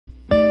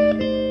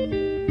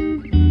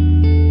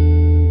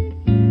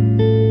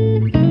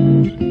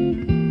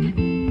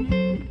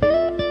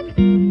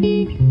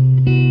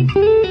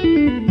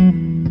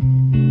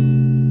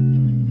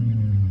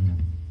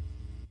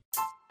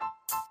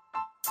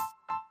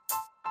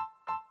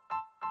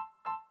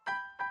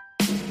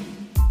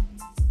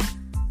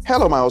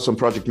Hello, my awesome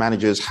project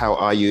managers. How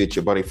are you? It's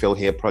your buddy Phil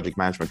here, project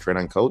management trainer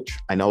and coach.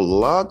 I know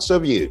lots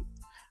of you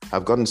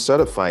have gotten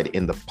certified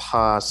in the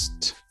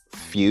past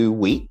few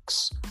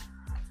weeks.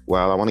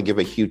 Well, I want to give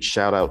a huge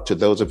shout out to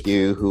those of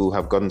you who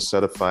have gotten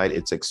certified.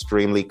 It's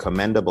extremely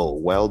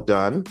commendable. Well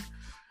done.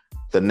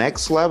 The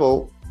next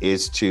level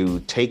is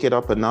to take it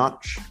up a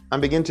notch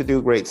and begin to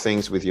do great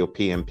things with your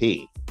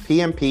PMP.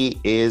 PMP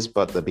is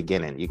but the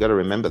beginning. You got to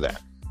remember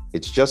that.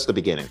 It's just the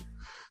beginning.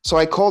 So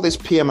I call this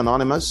PM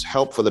Anonymous,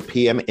 Help for the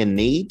PM in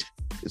Need.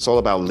 It's all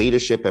about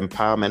leadership,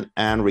 empowerment,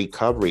 and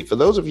recovery. For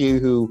those of you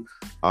who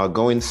are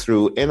going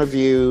through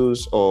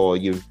interviews or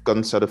you've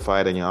gotten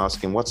certified and you're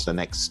asking, what's the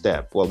next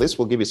step? Well, this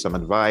will give you some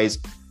advice.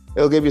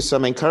 It'll give you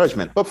some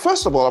encouragement. But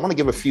first of all, I want to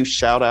give a few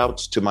shout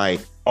outs to my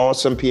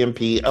awesome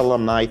PMP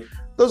alumni.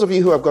 Those of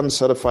you who have gotten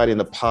certified in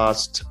the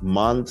past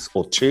month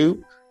or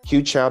two,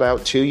 huge shout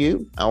out to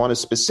you. I want to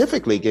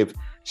specifically give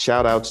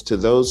shout outs to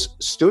those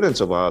students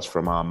of ours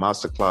from our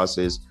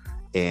masterclasses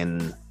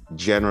in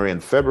January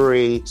and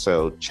February.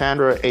 So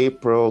Chandra,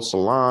 April,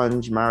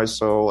 Solange,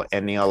 Marisol,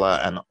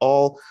 Eniela, and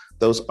all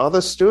those other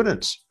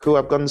students who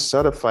have gotten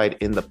certified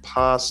in the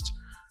past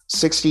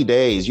 60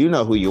 days. You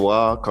know who you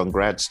are.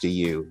 Congrats to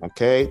you.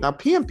 Okay. Now,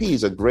 PMP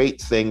is a great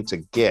thing to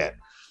get.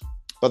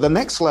 But the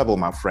next level,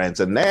 my friends,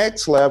 the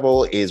next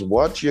level is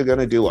what you're going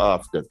to do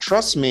after.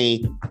 Trust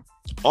me,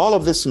 all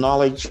of this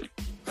knowledge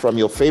from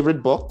your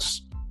favorite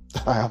books,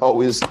 I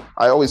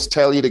always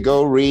tell you to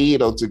go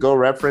read or to go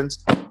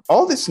reference.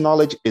 All this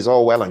knowledge is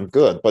all well and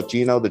good, but do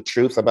you know the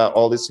truth about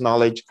all this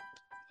knowledge?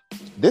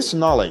 This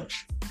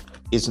knowledge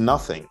is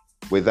nothing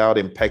without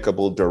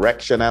impeccable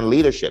direction and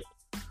leadership.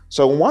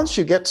 So once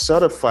you get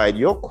certified,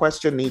 your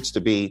question needs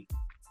to be,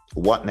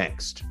 what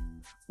next?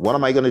 What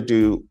am I going to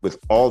do with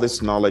all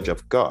this knowledge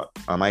I've got?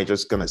 Am I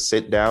just going to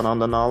sit down on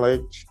the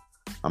knowledge?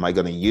 Am I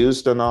going to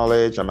use the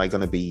knowledge? Am I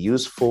going to be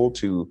useful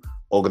to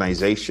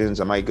organizations?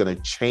 Am I going to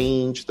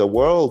change the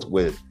world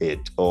with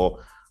it?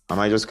 Or am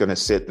I just going to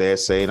sit there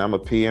saying, I'm a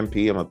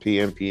PMP, I'm a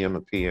PMP, I'm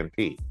a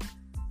PMP?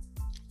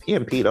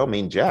 PMP don't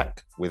mean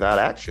jack without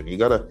action. You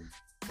got to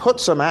put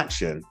some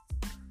action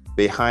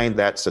behind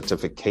that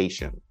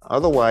certification.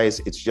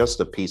 Otherwise, it's just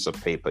a piece of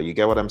paper. You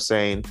get what I'm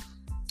saying?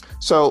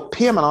 So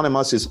PM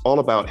Anonymous is all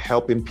about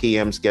helping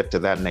PMs get to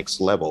that next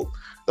level.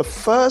 The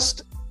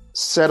first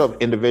set of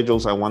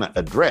individuals I want to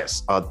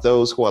address are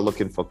those who are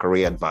looking for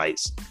career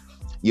advice.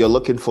 You're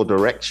looking for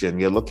direction.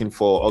 You're looking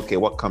for, okay,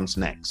 what comes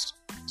next?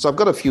 So I've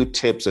got a few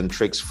tips and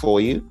tricks for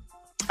you.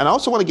 And I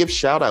also want to give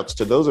shout outs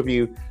to those of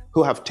you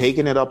who have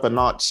taken it up a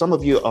notch. Some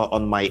of you are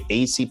on my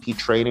ACP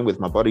training with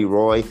my buddy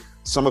Roy.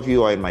 Some of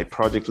you are in my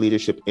Project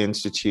Leadership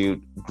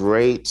Institute.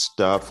 Great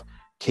stuff.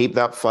 Keep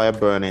that fire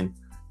burning.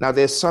 Now,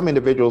 there's some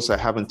individuals that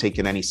haven't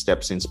taken any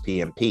steps since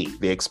PMP.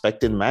 They're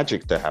expecting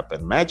magic to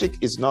happen. Magic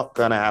is not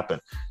going to happen.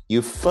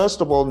 You,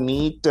 first of all,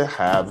 need to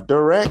have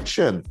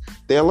direction.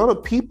 There are a lot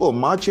of people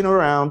marching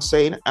around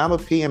saying, I'm a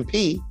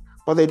PMP,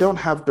 but they don't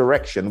have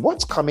direction.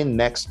 What's coming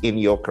next in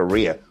your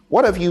career?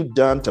 What have you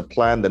done to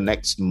plan the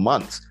next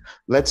month?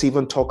 Let's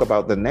even talk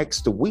about the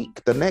next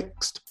week, the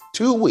next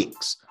 2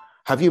 weeks.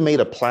 Have you made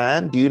a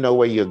plan? Do you know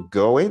where you're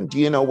going? Do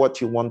you know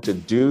what you want to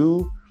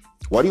do?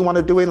 What do you want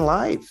to do in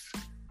life?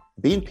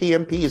 Being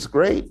PMP is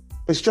great.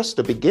 It's just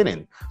the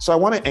beginning. So I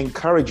want to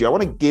encourage you. I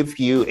want to give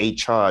you a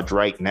charge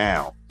right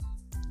now.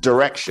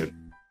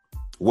 Direction.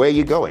 Where are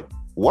you going?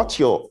 What's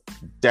your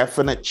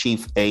definite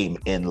chief aim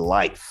in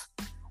life?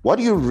 What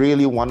do you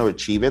really want to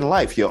achieve in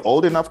life? You're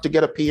old enough to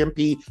get a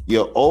PMP.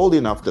 You're old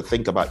enough to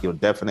think about your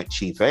definite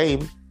chief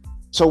aim.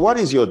 So what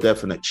is your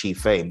definite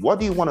chief aim? What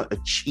do you want to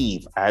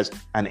achieve as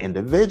an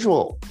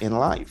individual in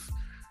life?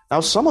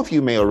 Now, some of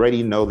you may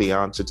already know the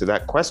answer to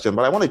that question,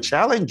 but I want to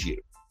challenge you.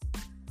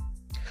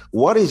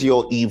 What is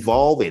your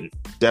evolving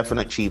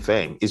definite chief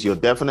aim? Is your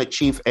definite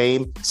chief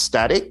aim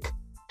static?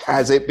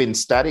 Has it been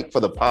static for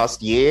the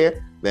past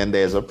year? Then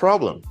there's a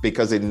problem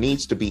because it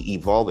needs to be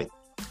evolving.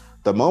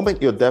 The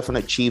moment your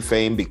definite chief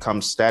aim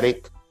becomes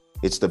static,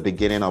 it's the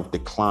beginning of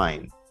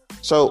decline.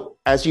 So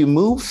as you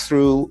move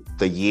through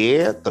the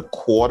year, the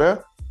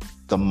quarter,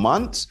 the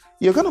months,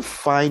 you're going to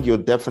find your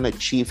definite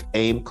chief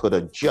aim could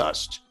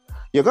adjust.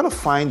 You're going to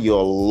find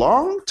your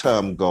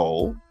long-term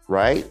goal,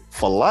 right,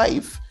 for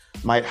life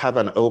might have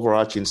an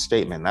overarching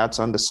statement. That's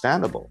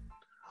understandable.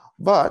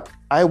 But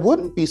I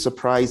wouldn't be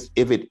surprised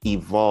if it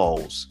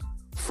evolves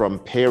from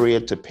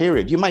period to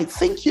period. You might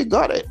think you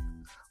got it,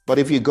 but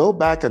if you go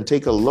back and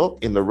take a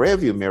look in the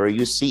rearview mirror,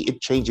 you see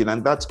it changing,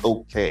 and that's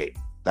okay.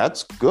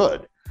 That's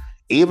good.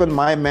 Even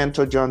my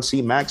mentor, John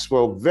C.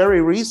 Maxwell,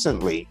 very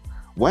recently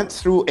went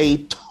through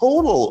a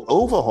total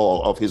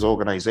overhaul of his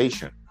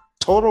organization,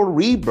 total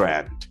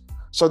rebrand.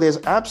 So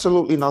there's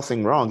absolutely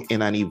nothing wrong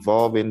in an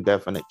evolving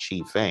definite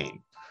chief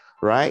aim.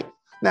 Right?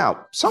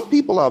 Now, some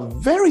people are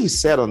very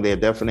set on their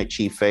definite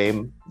chief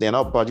aim. They're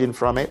not budging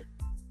from it.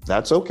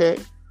 That's okay.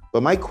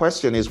 But my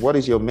question is, what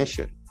is your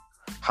mission?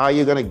 How are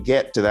you going to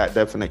get to that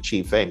definite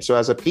chief aim? So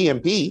as a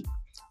PMP,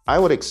 I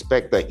would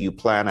expect that you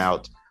plan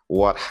out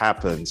what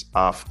happens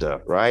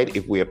after, right?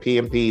 If we are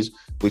PMPs,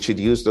 we should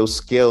use those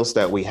skills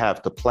that we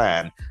have to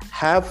plan,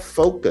 have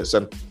focus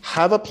and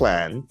have a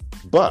plan,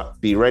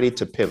 but be ready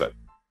to pivot.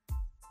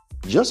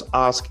 Just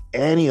ask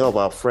any of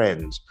our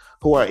friends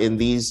who are in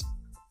these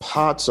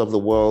parts of the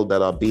world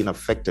that are being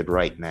affected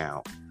right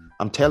now.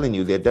 I'm telling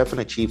you, their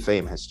definite chief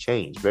aim has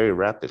changed very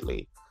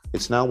rapidly.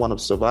 It's now one of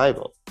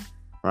survival,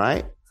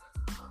 right?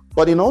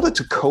 But in order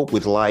to cope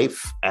with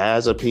life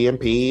as a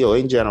PMP or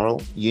in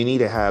general, you need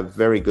to have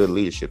very good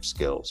leadership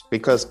skills,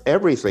 because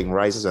everything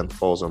rises and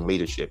falls on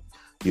leadership.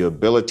 Your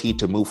ability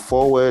to move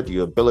forward,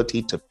 your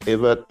ability to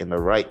pivot in the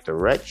right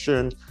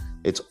direction.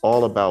 It's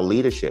all about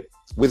leadership.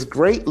 With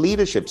great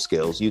leadership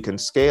skills, you can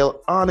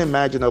scale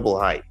unimaginable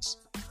heights.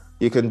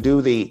 You can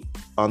do the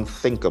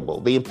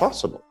unthinkable, the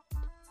impossible.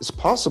 It's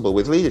possible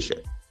with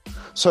leadership.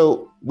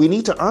 So we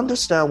need to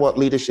understand what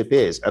leadership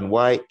is and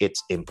why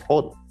it's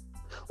important.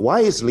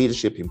 Why is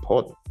leadership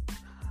important?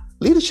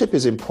 Leadership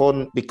is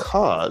important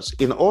because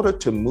in order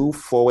to move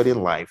forward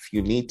in life,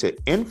 you need to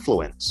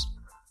influence.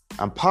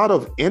 And part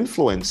of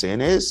influencing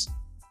is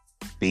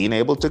being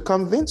able to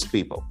convince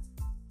people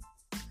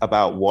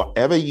about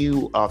whatever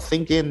you are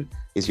thinking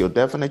is your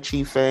definite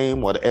chief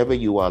aim, whatever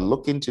you are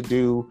looking to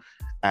do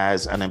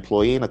as an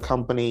employee in a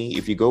company.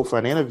 If you go for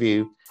an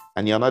interview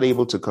and you're not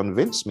able to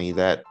convince me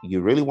that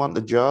you really want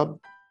the job,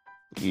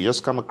 you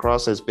just come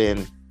across as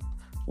being,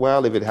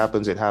 well, if it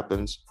happens, it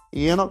happens.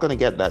 You're not going to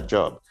get that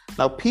job.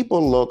 Now,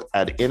 people look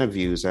at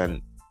interviews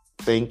and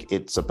think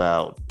it's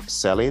about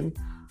selling,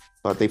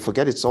 but they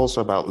forget it's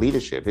also about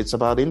leadership. It's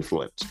about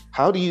influence.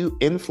 How do you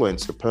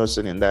influence the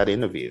person in that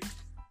interview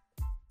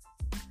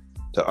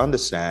to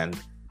understand,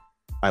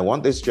 I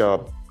want this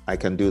job, I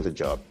can do the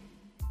job,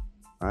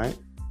 right?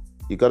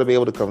 You got to be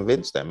able to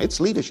convince them. It's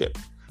leadership.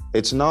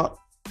 It's not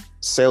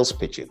sales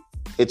pitching.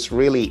 It's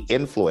really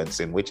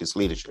influencing, which is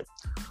leadership.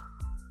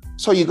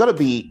 So you got to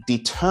be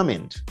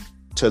determined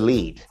to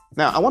lead.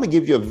 Now, I want to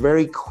give you a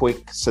very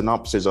quick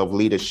synopsis of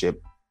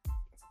leadership.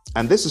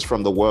 And this is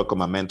from the work of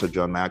my mentor,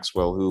 John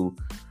Maxwell, who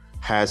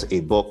has a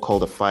book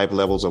called The 5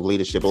 Levels of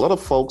Leadership. A lot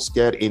of folks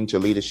get into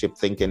leadership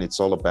thinking it's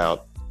all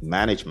about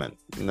management.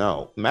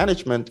 No,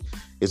 management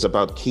is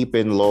about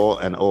keeping law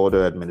and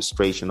order,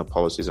 administration of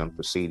policies and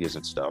procedures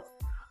and stuff.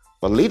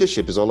 But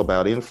leadership is all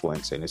about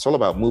influencing. It's all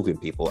about moving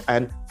people.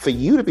 And for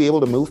you to be able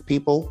to move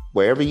people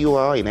wherever you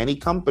are, in any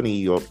company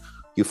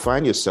you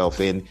find yourself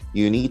in,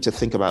 you need to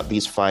think about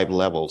these 5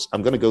 levels.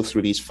 I'm going to go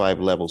through these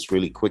 5 levels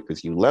really quick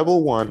with you.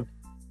 Level 1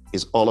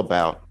 is all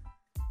about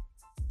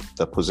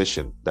the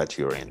position that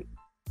you're in.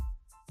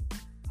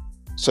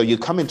 So you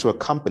come into a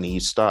company, you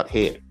start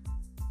here.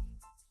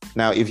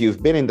 Now, if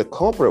you've been in the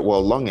corporate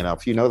world long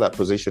enough, you know that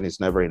position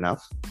is never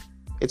enough.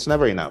 It's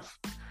never enough,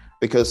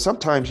 because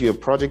sometimes you're a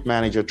project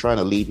manager trying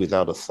to lead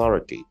without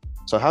authority.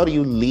 So how do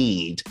you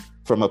lead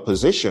from a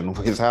position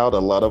without a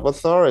lot of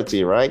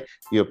authority, right?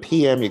 You're a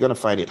PM, you're going to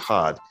find it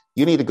hard.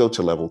 You need to go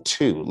to level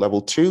 2.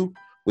 Level 2,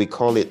 we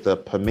call it the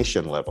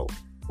permission level.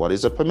 What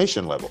is a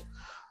permission level?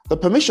 The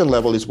permission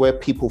level is where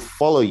people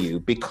follow you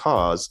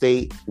because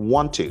they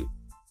want to,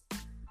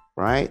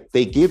 right?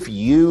 They give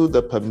you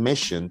the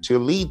permission to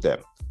lead them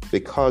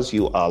because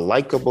you are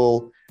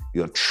likable,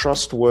 you're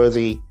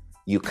trustworthy,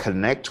 you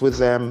connect with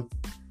them,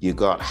 you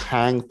got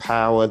hang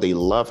power, they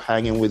love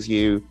hanging with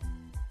you.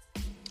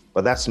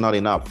 But that's not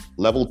enough.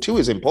 Level 2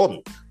 is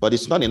important, but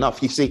it's not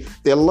enough. You see,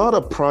 there are a lot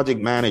of project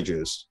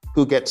managers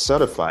who get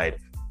certified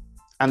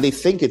and they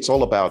think it's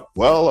all about,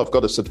 well, I've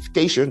got a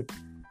certification,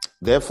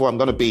 therefore I'm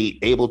going to be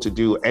able to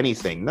do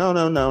anything.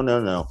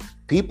 No.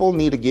 People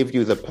need to give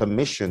you the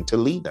permission to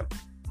lead them.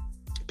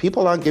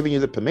 People aren't giving you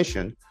the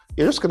permission.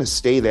 You're just going to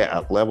stay there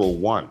at level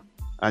 1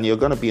 and you're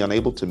going to be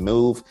unable to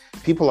move.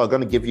 People are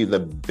going to give you the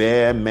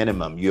bare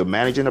minimum. You're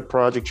managing a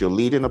project, you're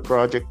leading a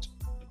project,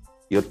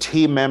 your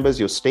team members,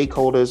 your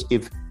stakeholders.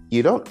 If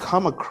you don't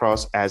come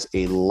across as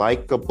a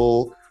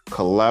likable,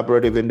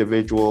 collaborative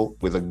individual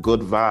with a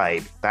good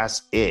vibe,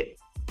 that's it.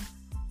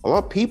 A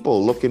lot of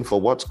people looking for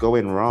what's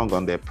going wrong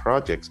on their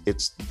projects.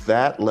 It's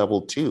that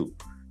level 2.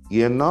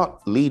 You're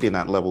not leading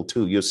at level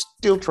 2. You're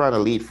still trying to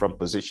lead from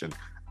position.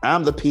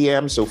 I'm the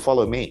PM, so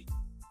follow me.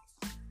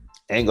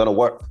 Ain't gonna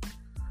work.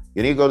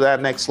 You need to go to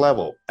that next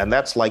level, and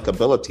that's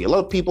likability. A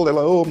lot of people, they're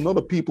like, oh, I'm not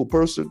a people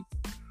person.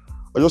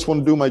 I just want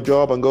to do my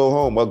job and go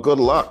home. Well, good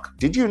luck.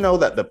 Did you know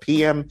that the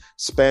PM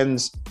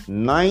spends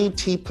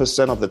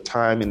 90% of the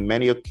time, in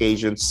many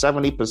occasions,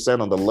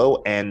 70% on the low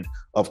end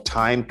of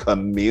time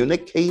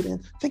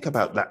communicating? Think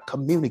about that,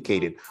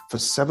 communicating for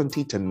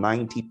 70 to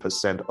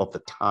 90% of the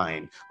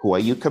time. Who are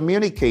you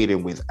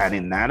communicating with? An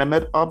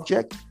inanimate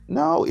object?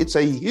 No, it's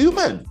a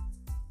human.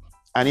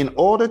 And in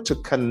order to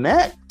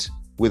connect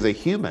with a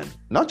human,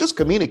 not just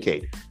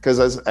communicate,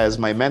 because as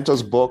my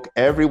mentor's book,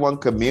 Everyone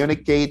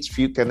Communicates,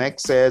 Few Connect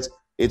says,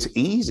 it's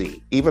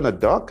easy. Even a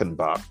dog can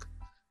bark.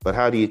 But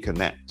how do you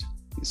connect?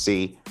 You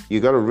see, you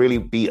got to really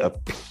be a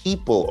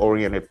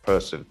people-oriented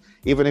person.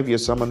 Even if you're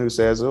someone who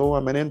says, oh,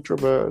 I'm an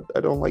introvert,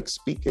 I don't like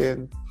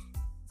speaking.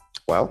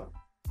 Well,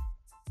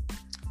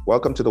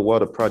 Welcome to the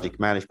world of project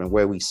management,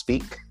 where we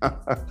speak,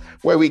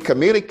 where we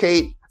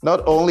communicate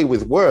not only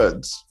with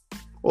words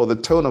or the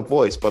tone of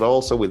voice, but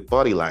also with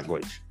body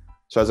language.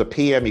 So as a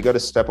PM, you got to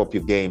step up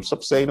your game.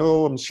 Stop saying,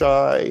 oh, I'm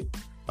shy.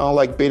 I don't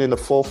like being in the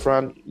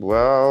forefront.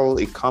 Well,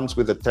 it comes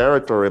with the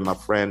territory, my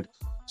friend.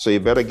 So you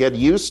better get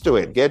used to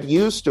it. Get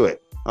used to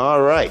it.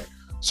 All right.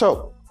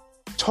 So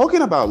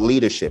talking about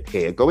leadership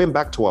here, going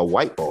back to our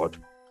whiteboard,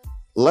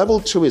 level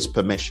 2 is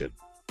permission,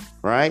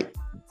 right?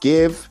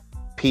 Give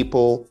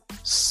people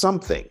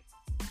something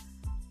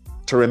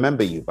to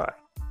remember you by.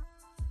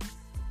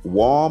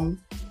 Warm,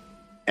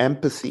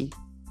 empathy,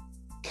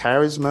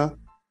 charisma,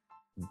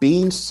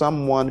 being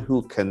someone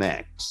who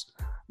connects,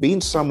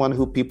 being someone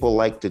who people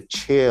like to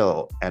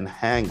chill and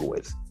hang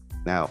with.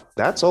 Now,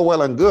 that's all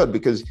well and good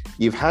because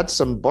you've had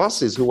some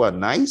bosses who are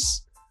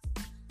nice,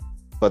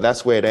 but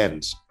that's where it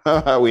ends.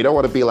 We don't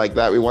want to be like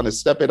that. We want to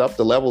step it up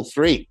to level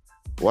 3.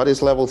 What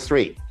is level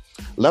 3?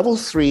 Level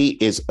 3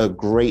 is a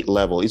great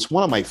level. It's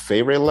one of my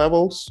favorite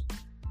levels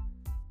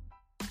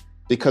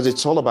because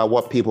it's all about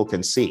what people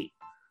can see.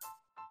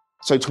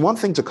 So it's one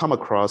thing to come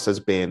across as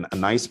being a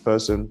nice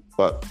person,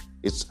 but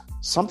it's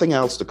something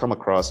else to come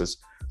across as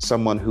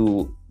someone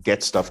who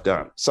gets stuff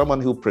done,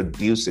 someone who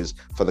produces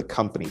for the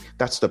company.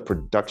 That's the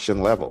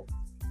production level.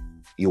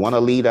 You want to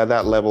lead at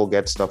that level,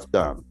 get stuff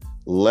done.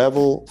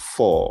 Level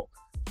 4.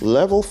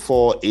 Level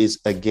 4 is,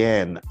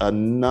 again,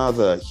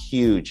 another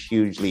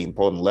hugely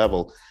important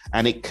level,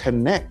 and it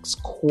connects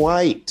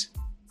quite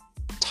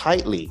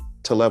tightly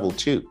to level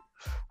 2,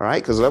 all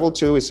right? Because level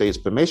 2 is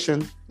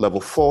permission,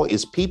 level 4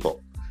 is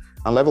people.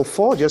 And level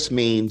 4 just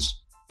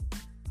means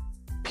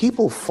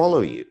people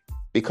follow you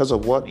because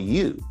of what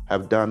you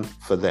have done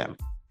for them.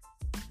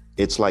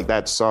 It's like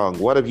that song,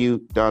 what have you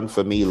done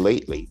for me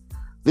lately?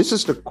 This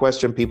is the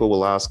question people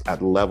will ask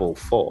at level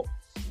 4.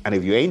 And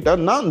if you ain't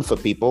done nothing for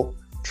people,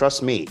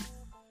 trust me,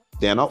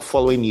 they're not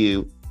following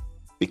you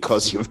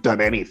because you've done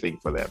anything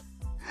for them.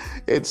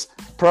 It's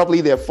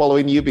probably they're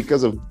following you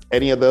because of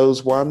any of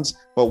those ones.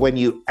 But when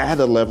you add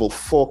a level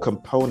 4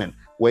 component,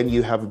 when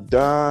you have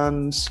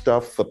done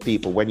stuff for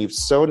people, when you've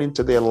sown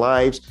into their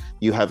lives,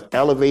 you have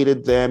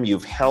elevated them,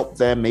 you've helped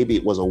them. Maybe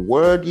it was a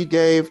word you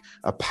gave,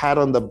 a pat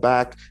on the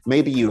back.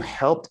 Maybe you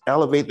helped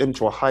elevate them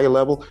to a higher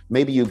level.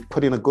 Maybe you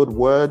put in a good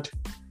word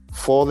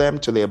for them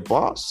to their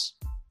boss.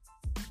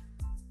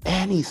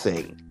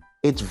 Anything.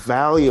 It's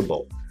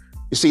valuable.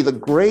 You see, the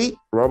great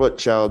Robert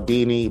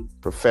Cialdini,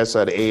 professor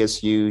at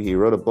ASU, he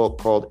wrote a book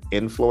called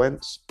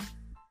Influence.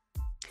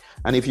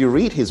 And if you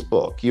read his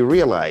book, you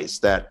realize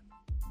that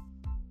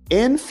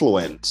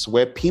influence,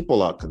 where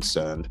people are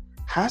concerned,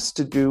 has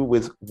to do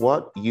with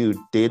what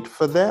you did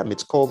for them.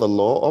 It's called the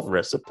law of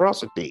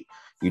reciprocity.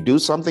 You do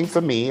something for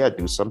me, I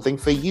do something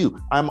for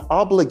you. I'm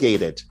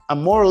obligated.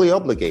 I'm morally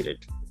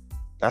obligated.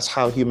 That's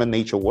how human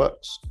nature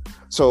works.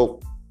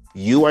 So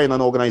you are in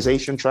an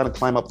organization trying to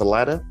climb up the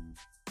ladder,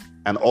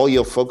 and all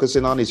you're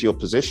focusing on is your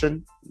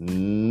position?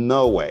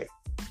 No way.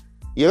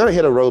 You're going to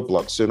hit a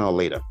roadblock sooner or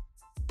later.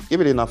 Give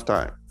it enough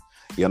time.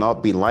 You're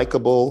not being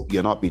likable.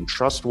 You're not being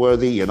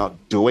trustworthy. You're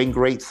not doing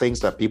great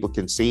things that people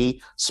can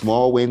see,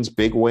 small wins,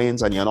 big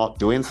wins, and you're not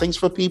doing things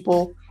for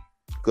people.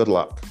 Good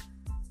luck.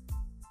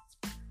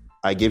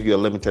 I give you a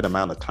limited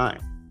amount of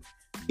time.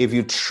 If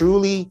you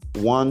truly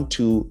want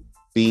to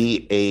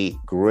be a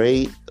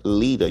great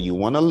leader, you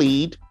want to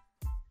lead,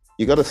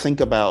 you got to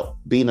think about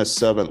being a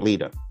servant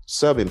leader,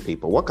 serving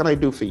people. What can I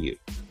do for you?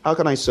 How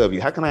can I serve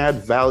you? How can I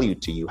add value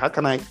to you? How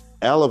can I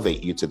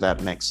elevate you to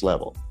that next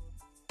level?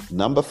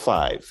 Number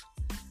 5,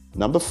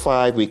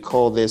 we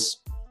call this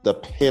the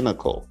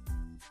pinnacle.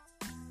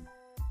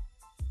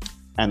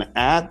 And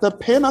at the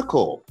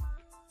pinnacle,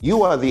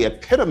 you are the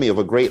epitome of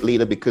a great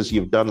leader because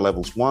you've done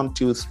levels 1,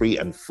 2, 3,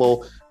 and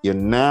 4. You're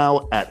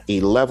now at a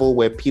level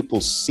where people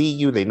see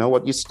you. They know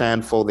what you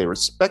stand for. They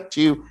respect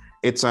you.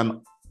 It's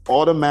an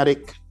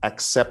automatic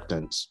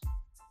acceptance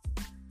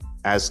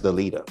as the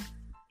leader.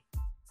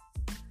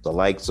 The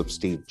likes of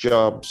Steve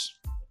Jobs,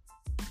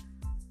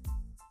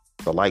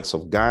 the likes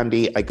of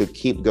Gandhi, I could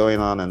keep going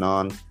on and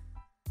on.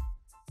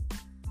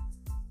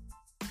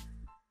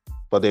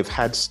 But they've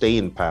had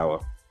staying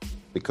power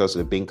because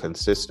they've been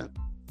consistent.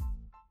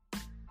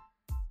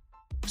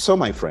 So,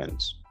 my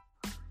friends,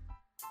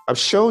 I've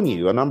shown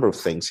you a number of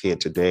things here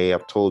today.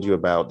 I've told you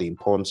about the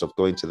importance of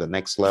going to the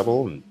next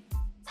level and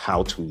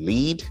how to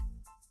lead.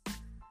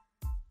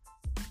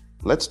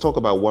 Let's talk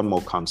about one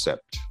more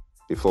concept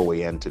before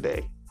we end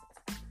today.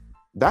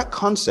 That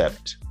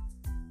concept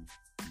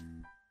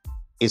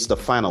is the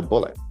final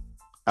bullet.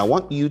 I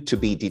want you to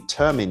be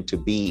determined to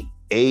be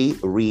a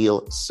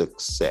real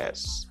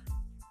success.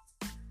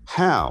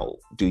 How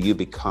do you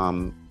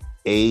become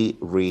a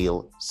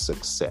real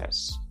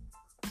success?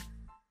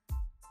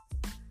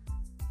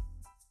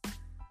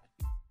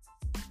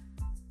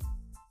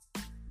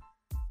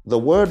 The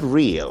word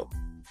real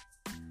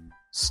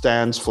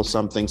stands for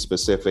something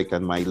specific,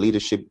 and my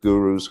leadership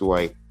gurus who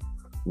I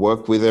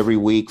work with every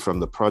week from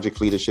the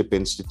Project Leadership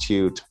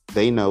Institute,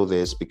 they know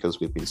this because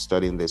we've been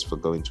studying this for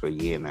going to a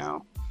year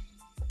now.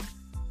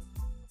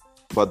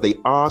 but the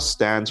R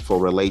stands for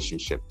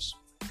relationships.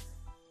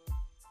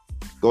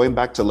 Going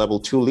back to level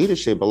 2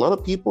 leadership, a lot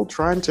of people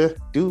trying to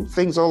do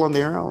things all on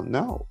their own.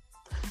 No.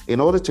 In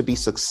order to be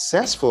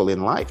successful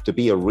in life, to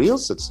be a real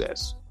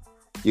success,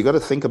 you got to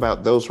think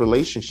about those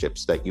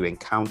relationships that you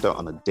encounter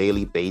on a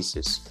daily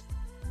basis,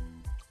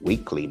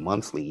 weekly,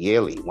 monthly,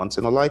 yearly, once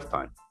in a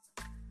lifetime.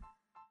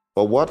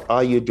 But what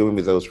are you doing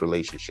with those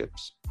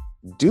relationships?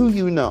 Do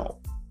you know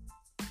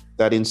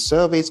that in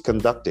surveys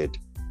conducted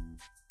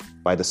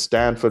by the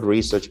Stanford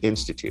Research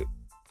Institute,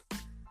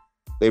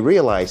 they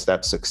realized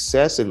that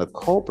success in the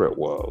corporate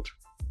world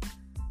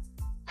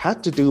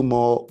had to do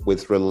more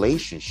with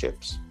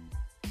relationships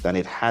than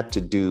it had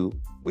to do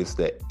with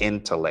the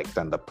intellect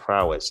and the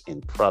prowess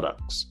in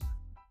products,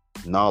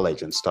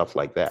 knowledge, and stuff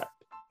like that.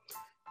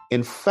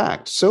 In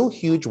fact, so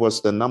huge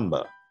was the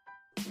number,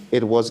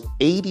 it was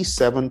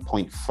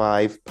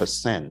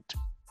 87.5%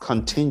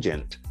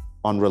 contingent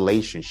on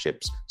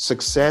relationships,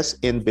 success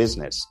in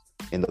business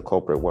in the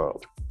corporate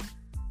world.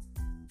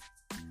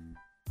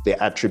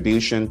 The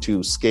attribution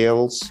to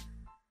skills,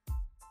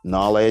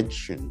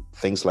 knowledge, and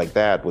things like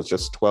that was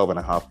just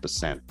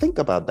 12.5%. Think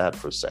about that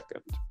for a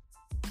second.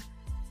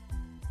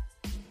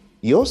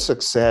 Your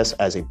success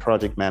as a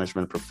project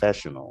management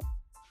professional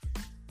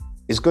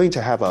is going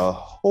to have a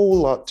whole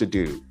lot to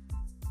do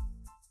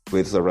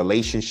with the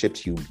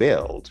relationships you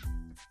build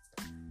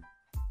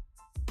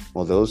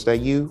or those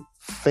that you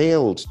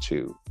failed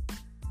to.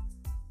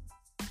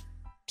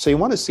 So you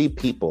want to see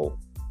people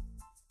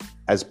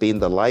as being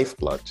the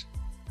lifeblood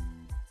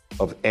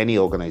of any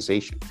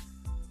organization.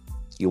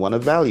 You want to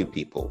value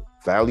people,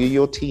 value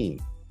your team,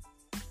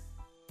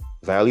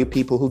 value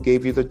people who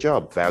gave you the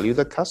job, value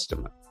the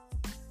customer.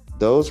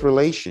 Those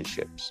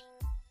relationships,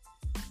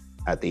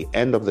 at the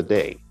end of the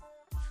day,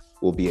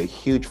 will be a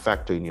huge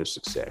factor in your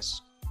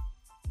success.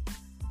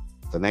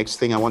 The next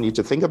thing I want you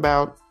to think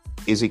about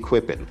is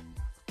equipping.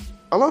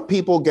 A lot of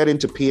people get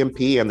into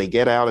PMP and they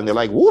get out and they're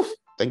like, woof,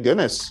 thank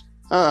goodness.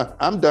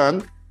 I'm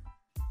done.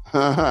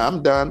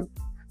 I'm done.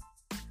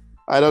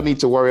 I don't need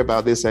to worry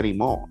about this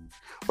anymore.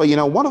 But you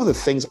know, one of the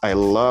things I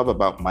love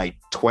about my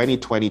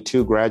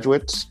 2022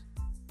 graduates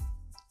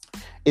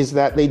is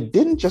that they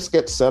didn't just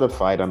get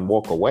certified and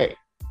walk away.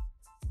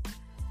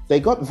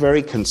 They got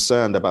very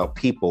concerned about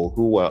people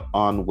who were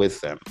on with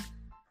them.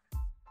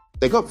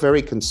 They got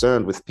very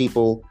concerned with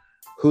people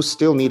who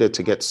still needed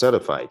to get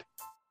certified.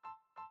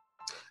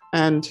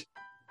 And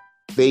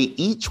they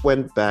each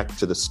went back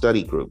to the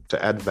study group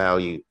to add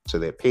value to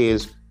their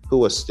peers who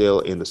were still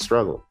in the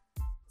struggle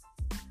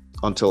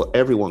until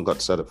everyone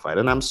got certified.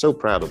 And I'm so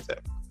proud of them.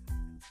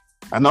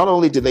 And not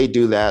only did they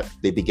do that,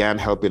 they began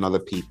helping other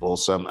people.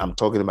 So I'm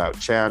talking about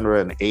Chandra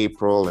and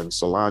April and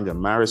Solange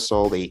and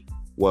Marisol. They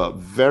were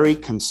very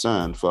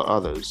concerned for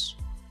others.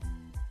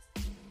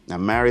 Now,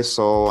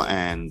 Marisol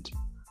and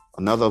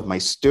another of my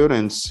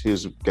students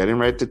who's getting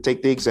ready to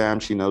take the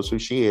exam, she knows who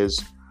she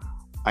is.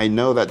 I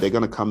know that they're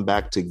going to come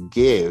back to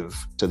give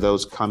to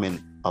those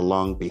coming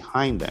along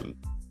behind them.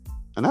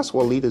 And that's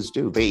what leaders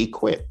do. They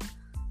equip.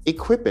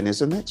 Equipping is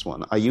the next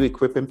one. Are you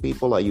equipping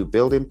people? Are you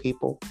building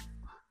people?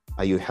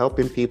 Are you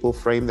helping people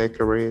frame their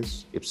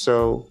careers? If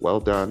so, well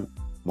done.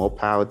 More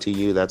power to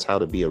you. That's how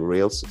to be a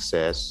real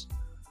success.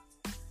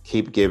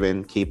 Keep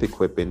giving, keep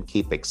equipping,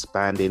 keep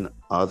expanding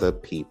other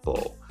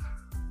people.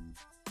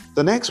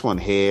 The next one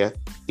here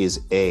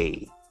is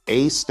A.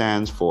 A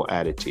stands for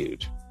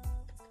attitude.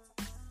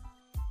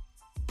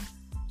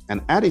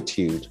 And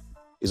attitude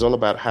is all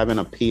about having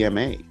a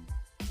PMA,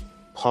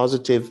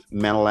 positive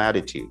mental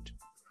attitude.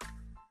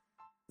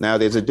 Now,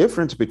 there's a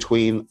difference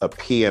between a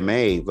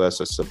PMA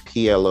versus a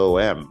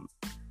PLOM.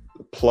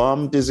 The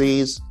plum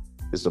disease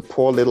is the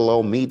poor little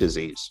old me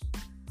disease.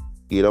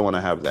 You don't want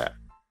to have that.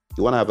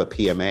 You want to have a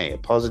PMA, a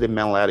positive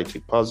mental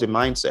attitude, positive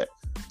mindset,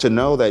 to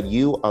know that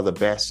you are the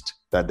best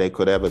that they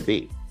could ever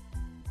be.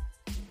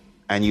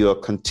 And you are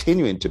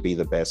continuing to be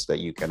the best that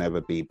you can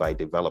ever be by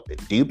developing.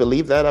 Do you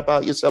believe that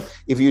about yourself?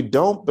 If you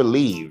don't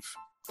believe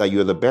that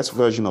you're the best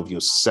version of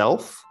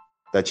yourself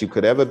that you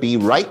could ever be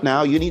right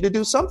now, you need to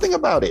do something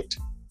about it.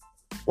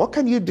 What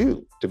can you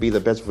do to be the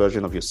best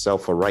version of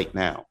yourself for right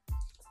now?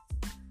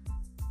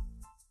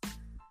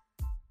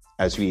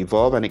 As you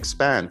evolve and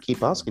expand,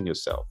 keep asking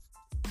yourself,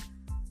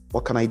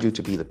 what can I do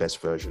to be the best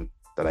version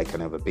that I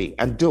can ever be?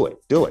 And do it,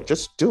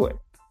 just do it.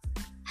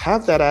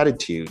 Have that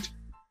attitude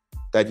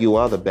that you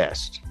are the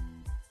best.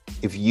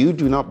 If you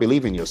do not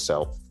believe in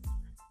yourself,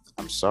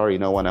 I'm sorry,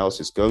 no one else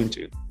is going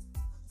to.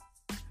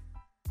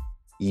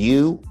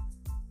 You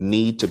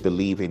need to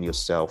believe in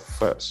yourself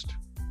first.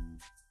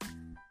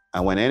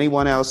 And when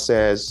anyone else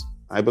says,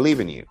 I believe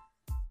in you,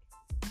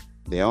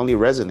 they only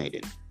resonate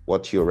in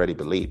what you already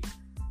believe.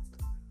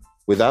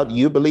 Without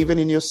you believing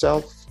in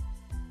yourself,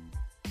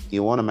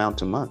 you won't amount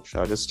to much.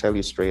 I'll just tell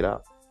you straight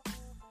up.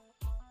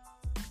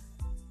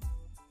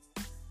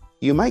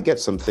 You might get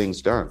some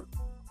things done,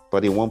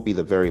 but it won't be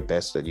the very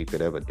best that you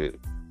could ever do.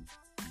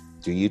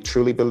 Do you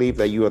truly believe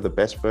that you are the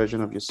best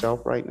version of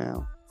yourself right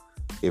now?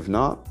 If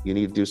not, you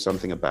need to do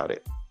something about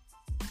it.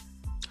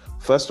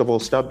 First of all,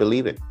 start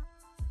believing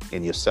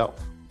in yourself.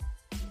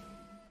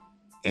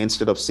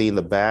 Instead of seeing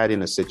the bad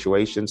in a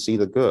situation, see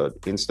the good.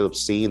 Instead of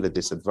seeing the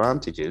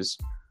disadvantages,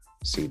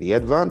 see the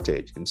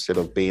advantage. Instead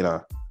of being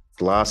a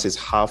glass is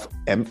half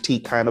empty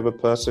kind of a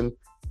person,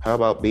 how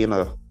about being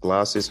a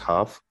glass is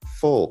half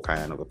full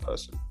kind of a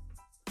person?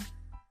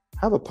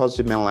 Have a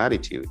positive mental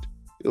attitude.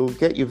 It'll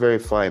get you very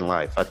far in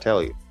life, I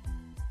tell you.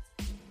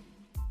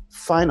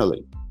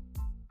 Finally,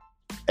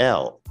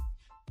 L.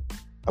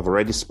 I've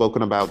already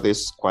spoken about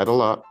this quite a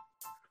lot,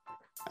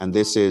 and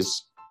this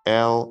is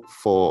L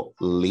for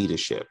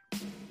leadership.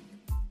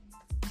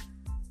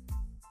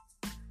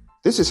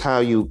 This is how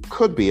you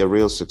could be a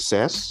real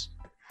success.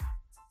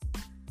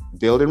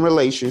 Building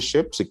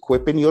relationships,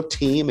 equipping your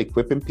team,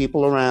 equipping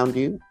people around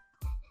you,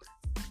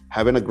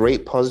 having a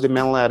great positive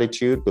mental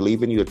attitude,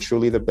 believing you're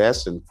truly the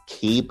best, and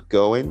keep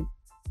going.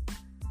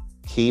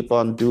 Keep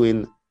on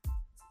doing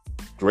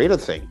greater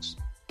things.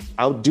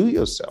 Outdo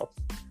yourself.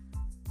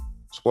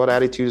 It's what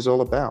attitude is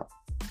all about.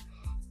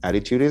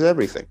 Attitude is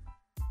everything.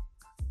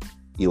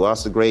 You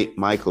ask the great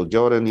Michael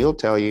Jordan, he'll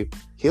tell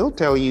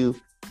you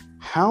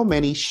how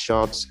many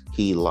shots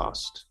he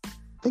lost.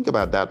 Think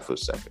about that for a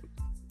second.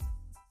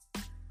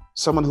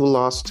 Someone who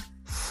lost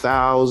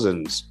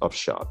thousands of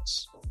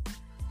shots.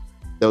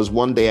 There was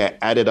one day I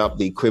added up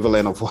the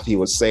equivalent of what he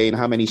was saying,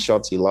 how many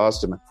shots he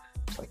lost. And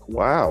it's like,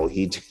 wow,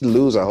 he did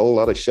lose a whole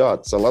lot of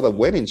shots, a lot of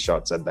winning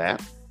shots at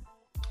that.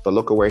 But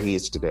look at where he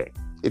is today.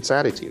 It's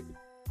attitude.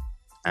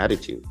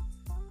 Attitude.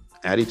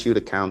 Attitude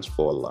accounts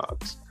for a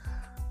lot.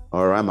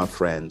 All right, my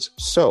friends.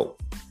 So,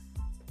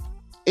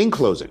 in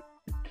closing,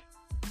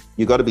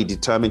 you got to be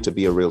determined to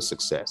be a real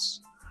success.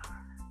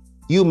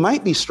 You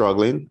might be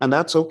struggling, and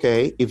that's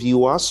okay. If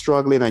you are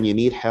struggling and you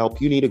need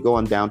help, you need to go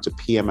on down to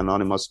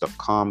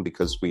pmanonymous.com,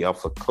 because we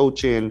offer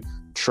coaching,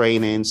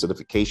 training,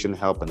 certification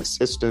help and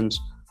assistance,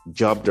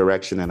 job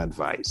direction and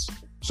advice.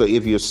 So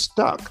if you're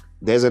stuck,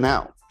 there's an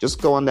out. Just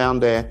go on down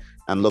there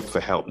and look for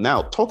help.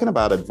 Now, talking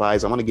about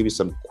advice, I want to give you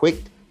some quick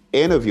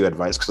interview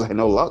advice, because I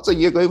know lots of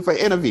you are going for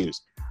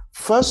interviews.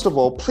 First of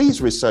all,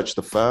 please research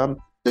the firm.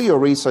 Do your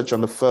research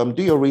on the firm.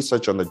 Do your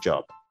research on the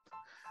job.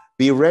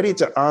 Be ready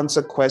to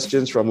answer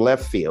questions from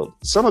left field.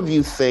 Some of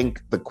you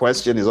think the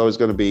question is always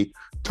going to be,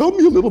 tell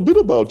me a little bit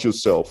about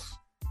yourself.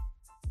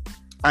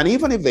 And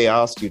even if they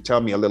ask you,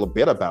 tell me a little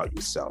bit about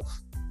yourself,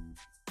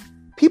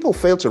 people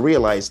fail to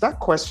realize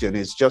that question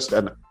is just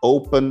an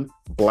open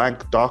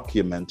blank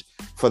document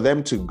for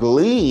them to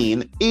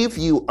glean if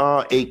you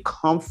are a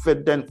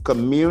confident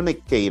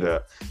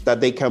communicator that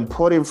they can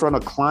put in front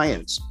of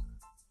clients.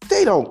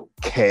 They don't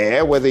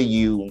care whether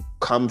you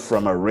come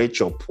from a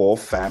rich or poor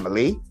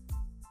family.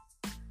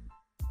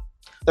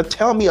 The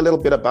tell me a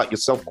little bit about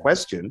yourself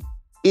question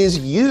is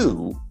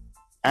you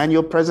and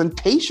your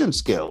presentation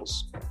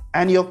skills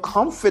and your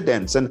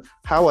confidence and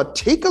how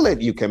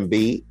articulate you can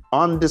be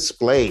on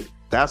display.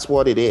 That's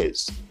what it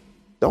is.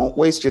 Don't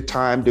waste your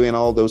time doing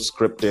all those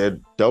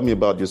scripted, tell me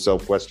about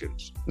yourself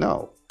questions.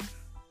 No.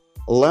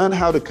 Learn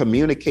how to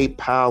communicate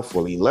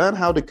powerfully. Learn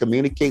how to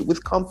communicate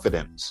with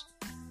confidence.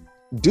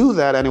 Do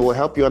that and it will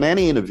help you on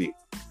any interview.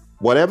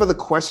 Whatever the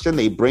question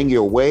they bring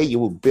your way, you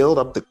will build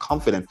up the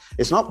confidence.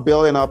 It's not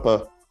building up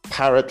a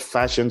parrot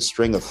fashion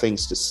string of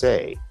things to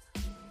say.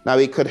 Now,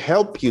 it could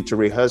help you to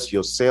rehearse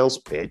your sales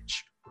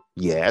pitch,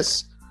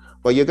 yes,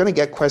 but you're going to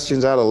get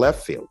questions out of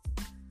left field.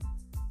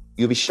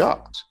 You'll be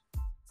shocked.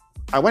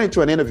 I went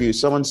into an interview.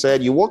 Someone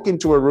said, you walk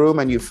into a room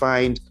and you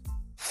find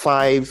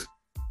 5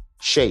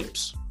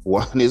 shapes.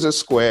 One is a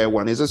square,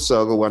 one is a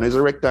circle, one is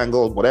a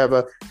rectangle,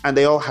 whatever, and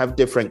they all have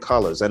different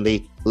colors, and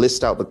they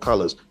list out the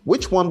colors.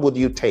 Which one would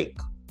you take?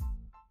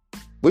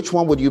 Which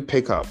one would you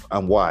pick up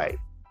and why?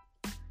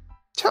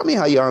 Tell me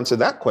how you answer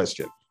that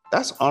question.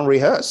 That's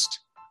unrehearsed.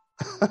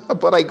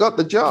 But I got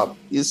the job,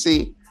 you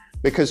see,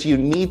 because you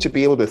need to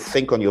be able to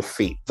think on your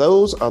feet.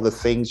 Those are the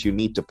things you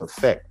need to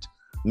perfect,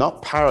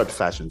 not parrot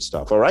fashion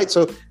stuff. All right.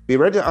 So be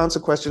ready to answer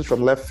questions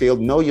from left field.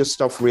 Know your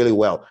stuff really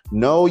well.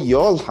 Know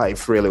your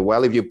life really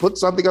well. If you put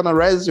something on a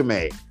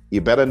resume,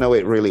 you better know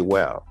it really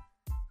well.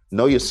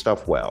 Know your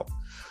stuff well.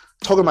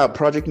 Talking about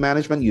project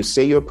management, you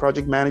say you're a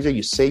project manager,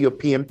 you say you're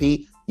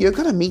PMP, you're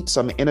going to meet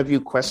some interview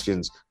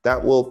questions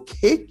that will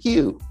kick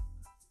you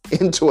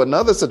into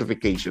another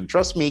certification.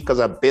 Trust me, because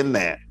I've been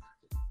there.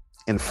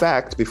 In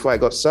fact, before I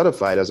got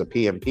certified as a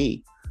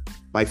PMP,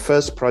 my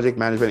first project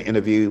management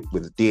interview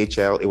with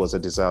DHL, it was a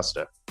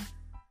disaster.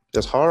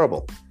 Just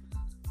horrible.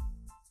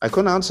 I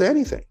couldn't answer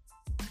anything.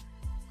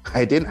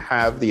 I didn't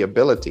have the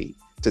ability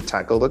to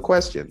tackle the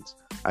questions.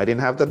 I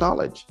didn't have the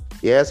knowledge.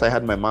 Yes, I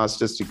had my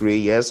master's degree.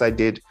 Yes, I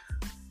did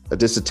a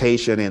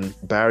dissertation in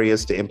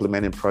barriers to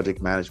implementing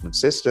project management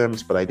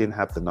systems, but I didn't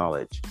have the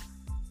knowledge.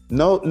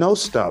 No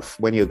stuff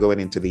when you're going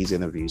into these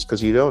interviews,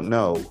 because you don't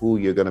know who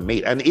you're going to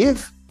meet. And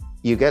if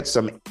you get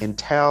some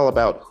intel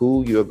about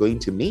who you're going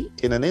to meet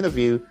in an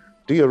interview,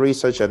 do your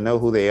research and know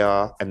who they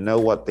are and know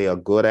what they are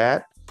good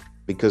at,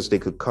 because they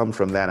could come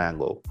from that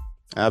angle.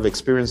 I've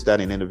experienced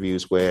that in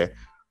interviews where,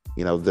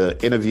 you know, the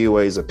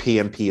interviewer is a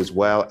PMP as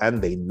well,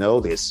 and they know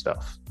this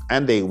stuff,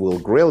 and they will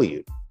grill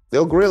you.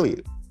 They'll grill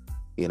you.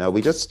 You know,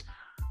 we just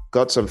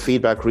got some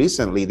feedback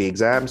recently. The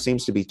exam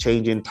seems to be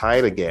changing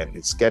tide again.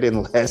 It's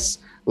getting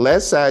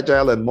less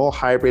agile and more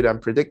hybrid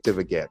and predictive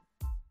again.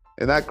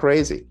 Isn't that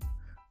crazy?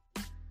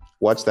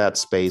 Watch that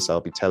space.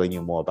 I'll be telling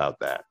you more about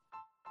that.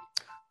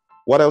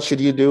 What else should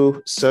you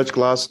do? Search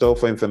Glassdoor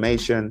for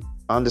information,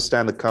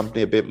 understand the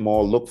company a bit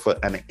more, look for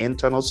an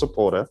internal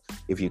supporter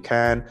if you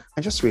can,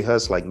 and just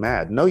rehearse like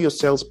mad. Know your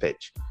sales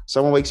pitch.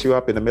 Someone wakes you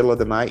up in the middle of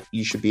the night,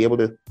 you should be able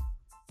to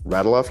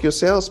rattle off your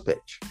sales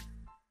pitch.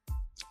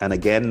 And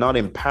again, not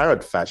in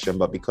parrot fashion,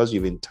 but because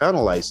you've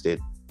internalized it,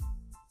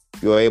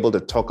 you're able to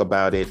talk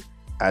about it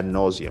ad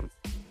nauseum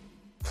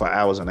for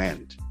hours on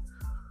end.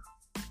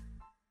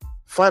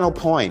 Final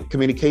point,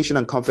 communication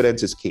and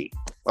confidence is key.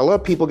 A lot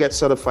of people get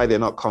certified, they're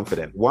not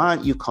confident. Why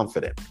aren't you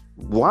confident?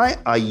 Why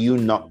are you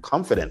not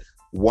confident?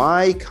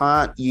 Why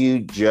can't you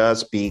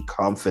just be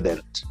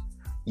confident?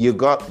 You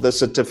got the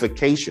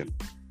certification.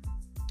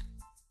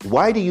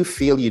 Why do you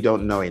feel you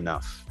don't know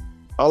enough?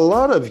 A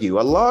lot of you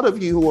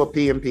who are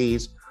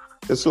PMPs,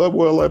 it's like,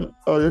 well,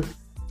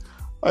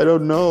 I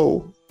don't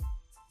know.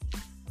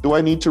 Do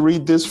I need to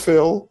read this,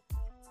 Phil?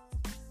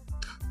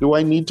 Do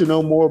I need to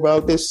know more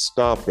about this?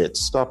 Stop it.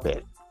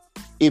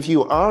 If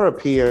you are a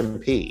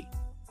PMP,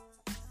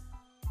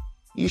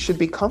 you should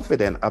be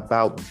confident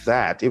about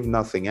that, if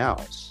nothing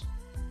else.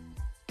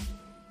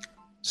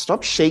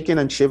 Stop shaking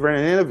and shivering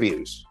in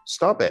interviews.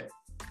 Stop it.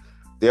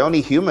 They're only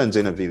humans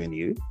interviewing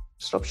you.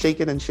 Stop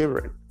shaking and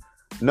shivering.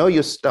 Know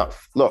your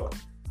stuff. Look,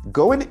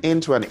 going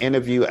into an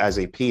interview as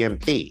a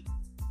PMP,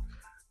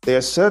 there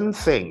are certain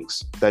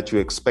things that you're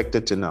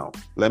expected to know.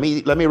 Let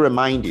me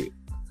remind you.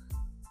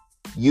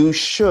 You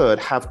should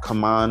have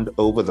command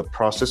over the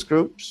process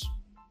groups,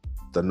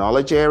 the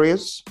knowledge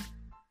areas,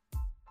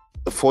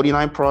 the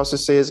 49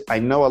 processes. I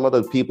know a lot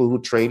of people who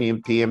train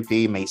in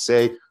PMP may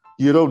say,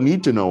 you don't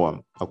need to know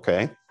them.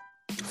 Okay.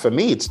 For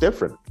me, it's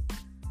different.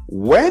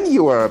 When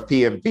you are a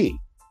PMP,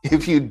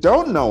 if you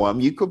don't know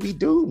them, you could be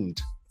doomed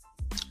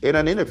in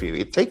an interview.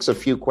 It takes a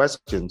few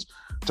questions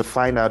to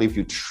find out if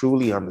you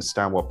truly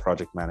understand what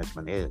project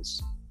management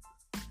is,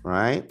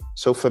 right?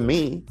 So for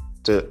me,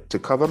 to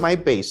cover my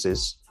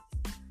bases,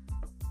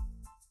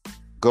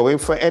 going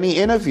for any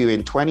interview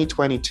in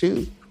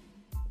 2022,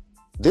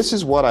 this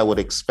is what I would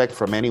expect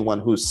from anyone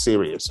who's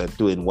serious at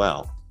doing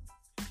well.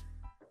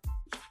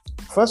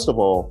 First of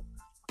all,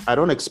 I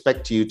don't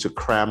expect you to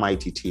cram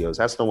ITTOs.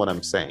 That's not what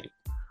I'm saying.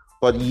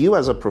 But you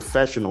as a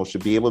professional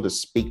should be able to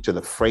speak to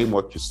the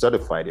framework you're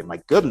certified in. My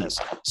goodness,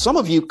 some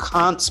of you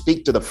can't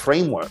speak to the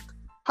framework.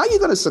 How are you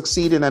going to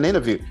succeed in an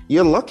interview?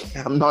 You're lucky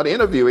I'm not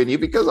interviewing you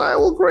because I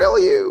will grill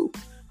you.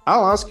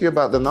 I'll ask you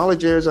about the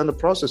knowledge areas and the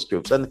process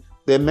groups. And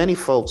there are many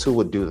folks who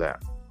would do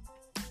that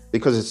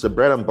because it's the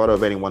bread and butter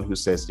of anyone who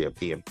says they're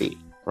PMP,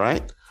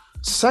 right?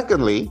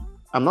 Secondly,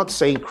 I'm not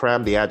saying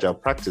cram the Agile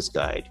Practice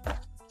Guide,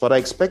 but I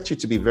expect you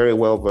to be very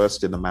well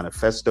versed in the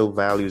manifesto,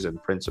 values,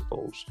 and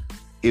principles.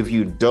 If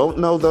you don't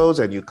know those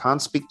and you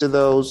can't speak to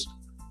those,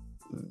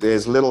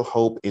 there's little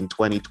hope in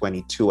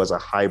 2022 as a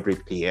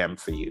hybrid PM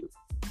for you.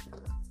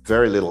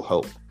 Very little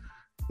hope.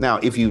 Now,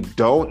 if you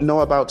don't know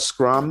about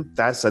Scrum,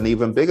 that's an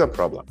even bigger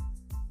problem,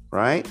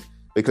 right?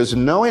 Because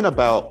knowing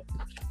about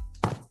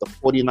the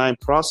 49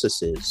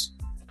 processes,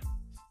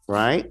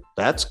 right?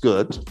 That's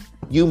good.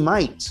 You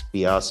might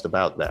be asked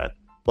about that.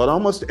 But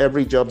almost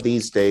every job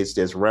these days,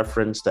 there's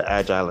reference to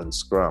Agile and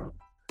Scrum.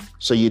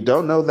 So you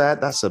don't know that,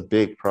 that's a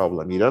big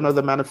problem. You don't know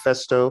the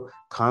manifesto,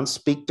 can't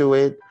speak to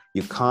it.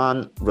 You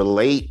can't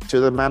relate to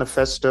the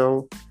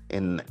manifesto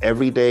in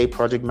everyday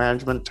project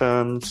management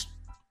terms.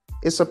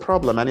 It's a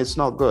problem and it's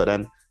not good.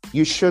 And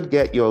you should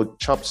get your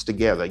chops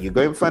together. You're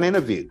going for an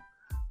interview.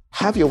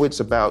 Have your wits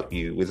about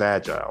you with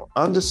Agile.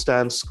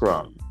 Understand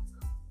Scrum.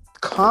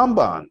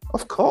 Kanban,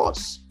 of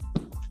course.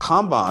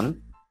 Kanban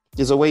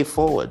is a way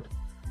forward.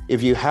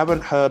 If you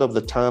haven't heard of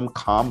the term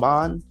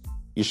Kanban,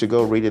 you should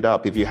go read it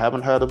up. If you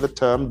haven't heard of the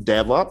term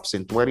DevOps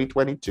in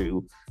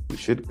 2022, you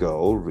should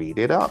go read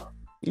it up.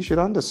 You should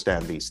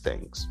understand these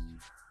things.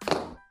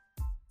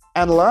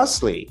 And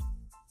lastly,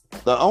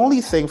 the only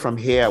thing from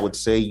here I would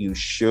say you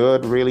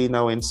should really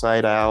know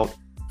inside out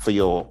for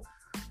your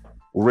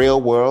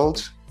real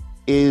world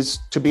is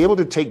to be able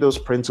to take those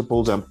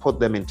principles and put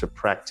them into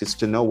practice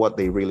to know what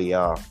they really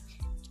are.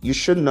 You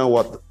should know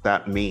what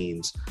that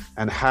means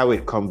and how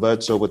it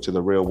converts over to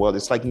the real world.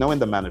 It's like knowing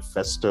the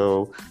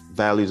manifesto,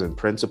 values, and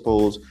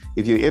principles.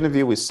 If you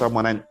interview with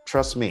someone, and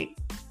trust me,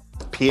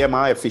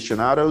 PMI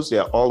aficionados,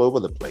 they're all over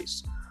the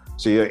place.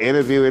 So you're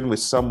interviewing with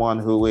someone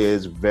who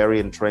is very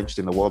entrenched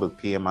in the world of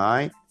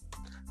PMI,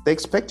 they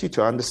expect you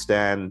to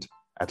understand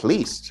at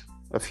least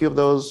a few of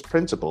those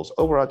principles,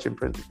 overarching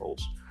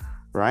principles,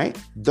 right?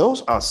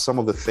 Those are some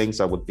of the things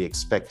that would be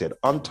expected.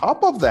 On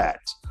top of that,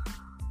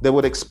 they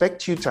would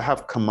expect you to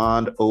have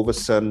command over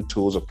certain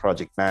tools of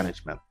project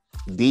management.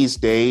 These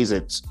days,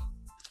 it's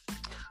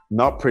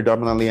not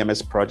predominantly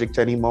MS Project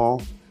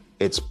anymore.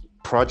 It's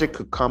Project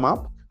could come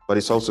up, but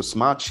it's also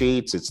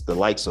Smartsheets. It's the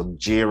likes of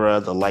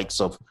Jira, the likes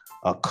of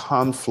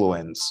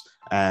Confluence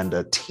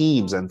and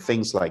Teams and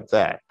things like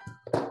that.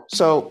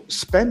 So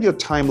spend your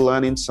time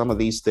learning some of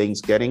these things,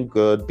 getting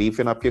good,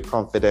 beefing up your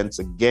confidence.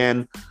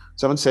 Again,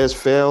 someone says,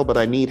 Phil, but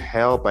I need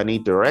help. I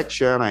need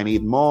direction. I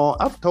need more.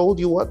 I've told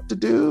you what to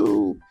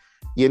do.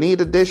 You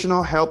need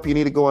additional help. You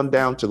need to go on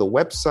down to the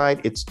website.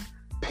 It's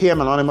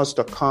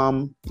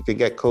pmanonymous.com. You can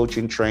get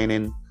coaching,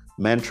 training,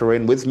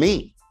 mentoring with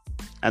me.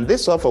 And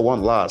this offer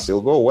won't last.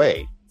 It'll go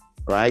away,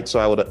 right? So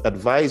I would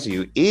advise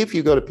you, if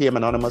you go to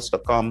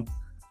pmanonymous.com,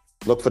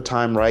 look for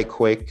time right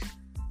quick,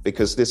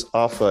 because this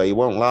offer, it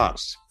won't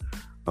last.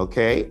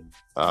 Okay,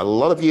 a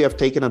lot of you have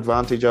taken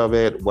advantage of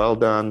it. Well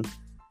done.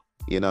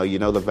 You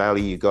know the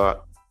value you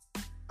got.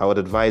 I would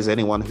advise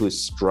anyone who's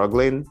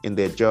struggling in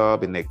their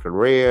job, in their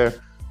career,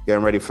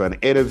 getting ready for an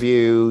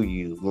interview,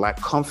 you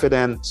lack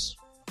confidence,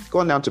 go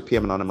on down to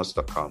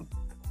pmanonymous.com.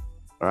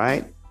 All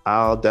right,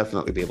 I'll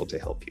definitely be able to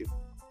help you.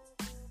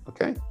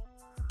 Okay.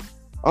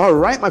 All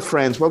right, my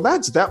friends. Well,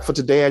 that's that for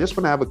today. I just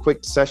want to have a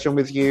quick session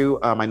with you.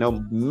 I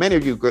know many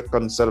of you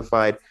gotten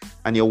certified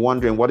and you're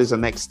wondering, what is the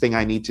next thing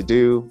I need to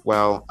do?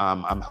 Well,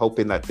 I'm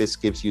hoping that this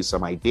gives you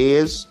some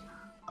ideas.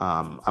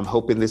 I'm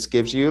hoping this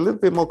gives you a little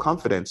bit more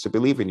confidence to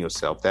believe in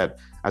yourself, that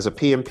as a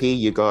PMP,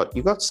 you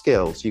got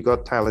skills, you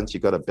got talents, you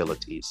got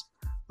abilities.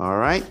 All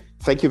right.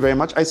 Thank you very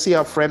much. I see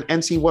our friend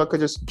NC Worker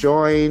just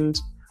joined.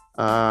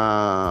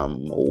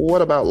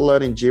 What about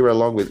learning Jira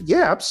along with?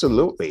 Yeah,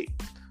 absolutely.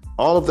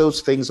 All of those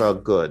things are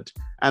good.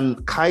 And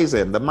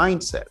Kaizen, the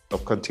mindset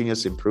of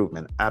continuous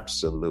improvement.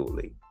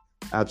 Absolutely.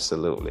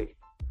 Absolutely.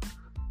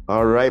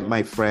 All right,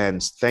 my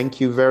friends.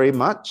 Thank you very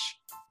much.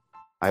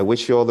 I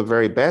wish you all the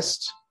very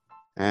best.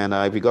 And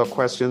if you got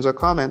questions or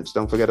comments,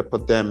 don't forget to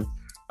put them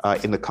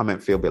in the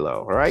comment field below.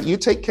 All right. You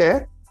take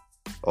care.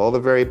 All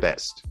the very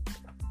best.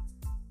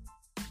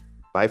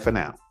 Bye for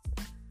now.